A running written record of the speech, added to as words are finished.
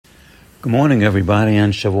Good morning, everybody,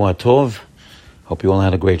 and Shavua Tov. Hope you all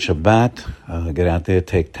had a great Shabbat. Get out there,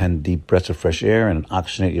 take 10 deep breaths of fresh air and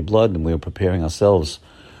oxygenate your blood. And we're preparing ourselves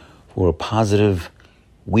for a positive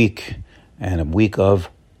week and a week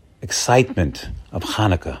of excitement of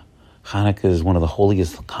Hanukkah. Hanukkah is one of the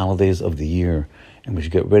holiest holidays of the year, and we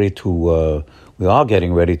should get ready to, we are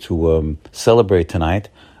getting ready to celebrate tonight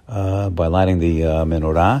by lighting the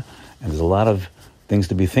menorah. And there's a lot of things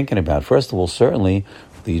to be thinking about. First of all, certainly,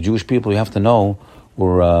 the Jewish people, you have to know,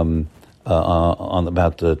 were on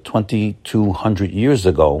about 2,200 years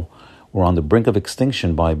ago, were on the brink of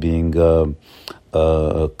extinction by being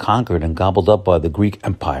conquered and gobbled up by the Greek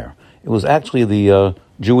Empire. It was actually the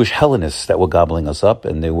Jewish Hellenists that were gobbling us up,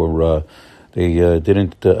 and they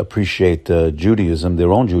didn't appreciate Judaism,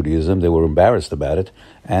 their own Judaism. They were embarrassed about it,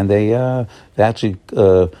 and they actually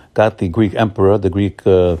got the Greek emperor, the Greek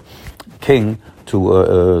king,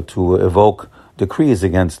 to evoke decrees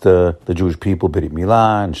against the Jewish people, Brit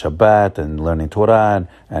Milah and Shabbat and learning Torah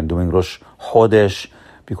and doing Rosh Chodesh,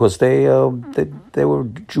 because they were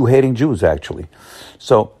Jew-hating Jews, actually.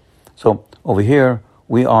 So over here,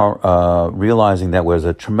 we are realizing that there's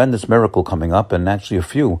a tremendous miracle coming up, and actually a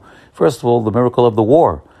few. First of all, the miracle of the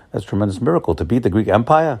war. That's a tremendous miracle. To beat the Greek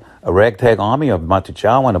Empire, a ragtag army of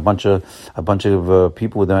Matichau and a bunch of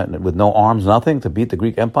people with no arms, nothing, to beat the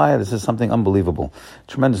Greek Empire. This is something unbelievable.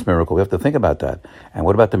 Tremendous miracle. We have to think about that. And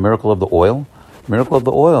what about the miracle of the oil? Miracle of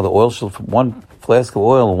the oil. The oil one flask of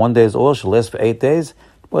oil, 1 day's oil, shall last for 8 days.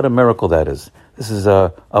 What a miracle that is. This is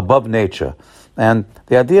above nature. And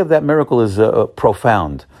the idea of that miracle is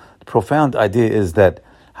profound. The profound idea is that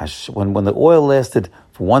when the oil lasted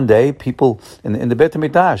for 1 day, people in the Beit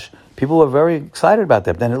HaMikdash, people were very excited about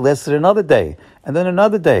that. Then it lasted another day, and then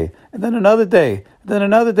another day, and then another day, and then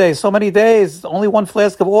another day. So many days, only one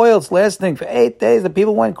flask of oil. It's lasting for 8 days. The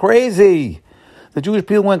people went crazy. The Jewish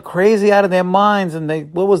people went crazy out of their minds, and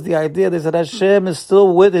what was the idea? They said Hashem is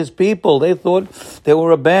still with His people. They thought they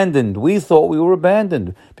were abandoned. We thought we were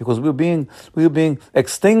abandoned because we were being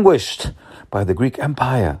extinguished by the Greek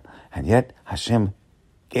Empire, and yet Hashem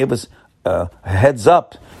gave us a heads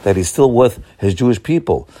up that He's still with His Jewish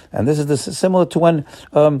people. And this is similar to when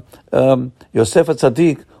Yosef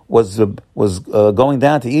HaTzadik was going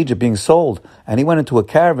down to Egypt, being sold, and he went into a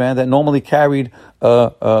caravan that normally carried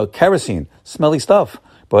kerosene, smelly stuff.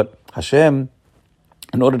 But Hashem,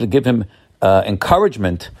 in order to give him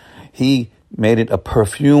encouragement, He made it a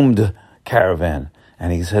perfumed caravan.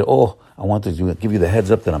 And He said, I want to give you the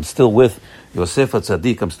heads up that I'm still with Yosef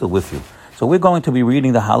HaTzadik, I'm still with you. So we're going to be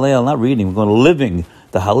reading the Hallel, not reading, we're going to living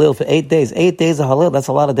the Hallel for 8 days. 8 days of Hallel, that's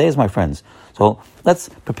a lot of days, my friends. So let's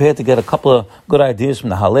prepare to get a couple of good ideas from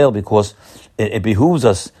the Hallel, because it behooves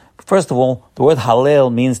us. First of all, the word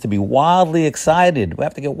Hallel means to be wildly excited. We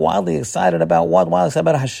have to get wildly excited about what? Wildly excited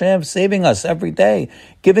about Hashem saving us every day,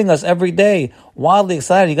 giving us every day. Wildly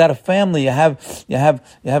excited. You got a family, you have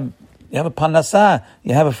a parnassah,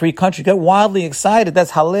 you have a free country. Get wildly excited.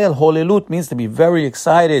 That's Hallel. Holelut means to be very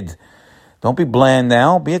excited. Don't be bland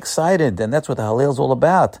now, be excited. And that's what the Hallel is all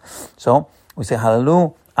about. So we say,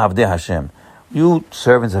 Hallelu Avdei Hashem. You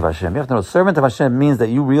servants of Hashem. You have to know, servant of Hashem means that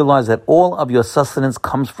you realize that all of your sustenance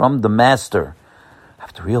comes from the Master. You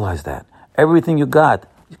have to realize that. Everything you got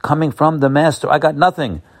coming from the Master. I got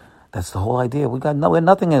nothing. That's the whole idea. We're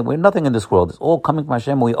nothing in this world. It's all coming from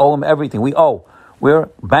Hashem. We owe Him everything. We owe. We're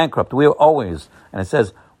bankrupt. We're always. And it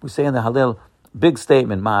says, we say in the Hallel, big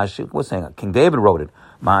statement, Ma'ashiv. We're saying, King David wrote it.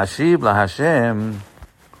 Ma'ashiv la Hashem.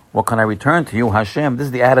 What can I return to you, Hashem? This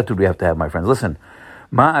is the attitude we have to have, my friends. Listen.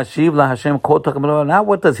 Ma'ashiv la Hashem kol tagmuloi. Now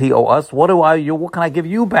what does He owe us? What can I give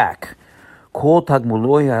you back? Kol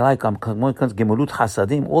tagmuloi. I like gemulut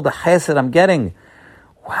chasadim. All the chesed I'm getting.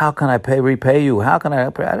 How can I repay you? How can I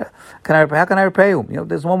repay you?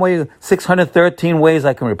 There's one way, 613 ways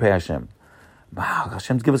I can repay Hashem. Wow,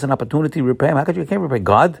 Hashem's give us an opportunity to repay Him. How could you can't repay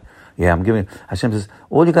God? Yeah, Hashem says,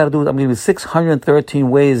 all you got to do is I'm giving you 613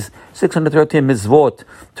 ways, 613 mitzvot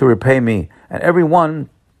to repay me. And every one,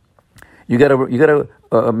 you get a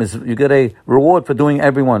reward for doing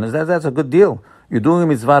every one. That's a good deal. You're doing a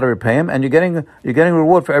mitzvah to repay Him, and you're getting a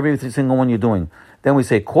reward for every single one you're doing. Then we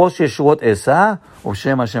say, Kol Yeshuot Esa or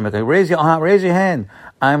Shem Hashem. Raise your hand.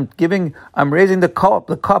 I'm raising the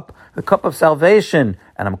cup of salvation,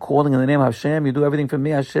 and I'm calling in the name of Hashem. You do everything for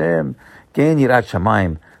me, Hashem. Gain Yirat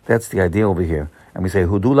Shamayim. That's the idea over here. And we say,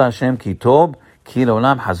 Hudula Hashem ki tov, ki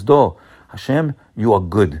leolam hasdo. Hashem, you are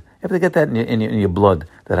good. You have to get that in your blood,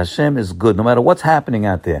 that Hashem is good, no matter what's happening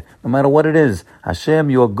out there, no matter what it is. Hashem,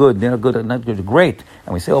 you are good. They're good, not good, great.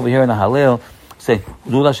 And we say over here in the Hallel, say,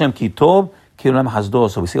 Hudula Hashem ki tov, Ki Olam Hasdo.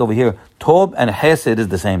 So we see over here, Tov and Hesed is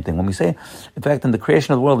the same thing. When we say, in fact, in the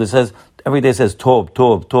creation of the world, it says, every day it says Tov,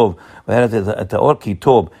 Tov, Tov. We had it at the Orki,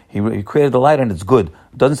 Tov. He created the light and it's good.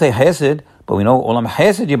 It doesn't say Hesed, but we know Olam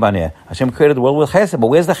Hesed Yibaneh. Hashem created the world with Chesed. But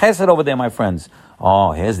where's the Chesed over there, my friends?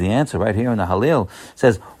 Oh, here's the answer right here in the Halil. It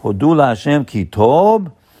says, Hodu la Hashem ki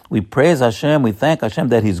Tov. We praise Hashem, we thank Hashem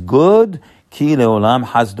that He's good. Ki leolam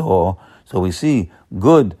hasdo. So we see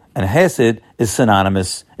good and Hesed is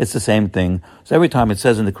synonymous. It's the same thing. So every time it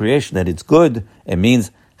says in the creation that it's good, it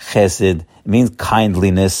means Chesed. It means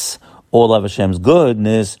kindliness. All of Hashem's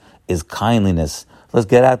goodness is kindliness. Let's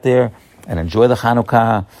get out there and enjoy the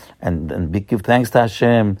Chanukah and give thanks to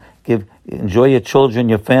Hashem. Enjoy your children,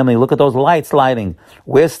 your family. Look at those lights lighting.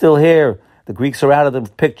 We're still here. The Greeks are out of the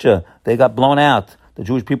picture. They got blown out. The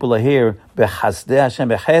Jewish people are here. B'chasdei Hashem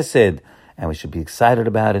b'chesed. And we should be excited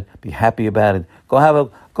about it, be happy about it. Go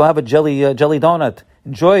have a jelly donut.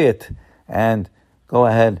 Enjoy it. And go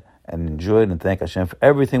ahead and enjoy it and thank Hashem for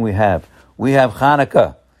everything we have. We have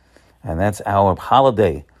Hanukkah. And that's our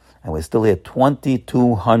holiday. And we're still here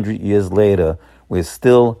 2,200 years later. We're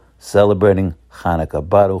still celebrating Hanukkah.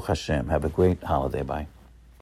 Baruch Hashem. Have a great holiday. Bye.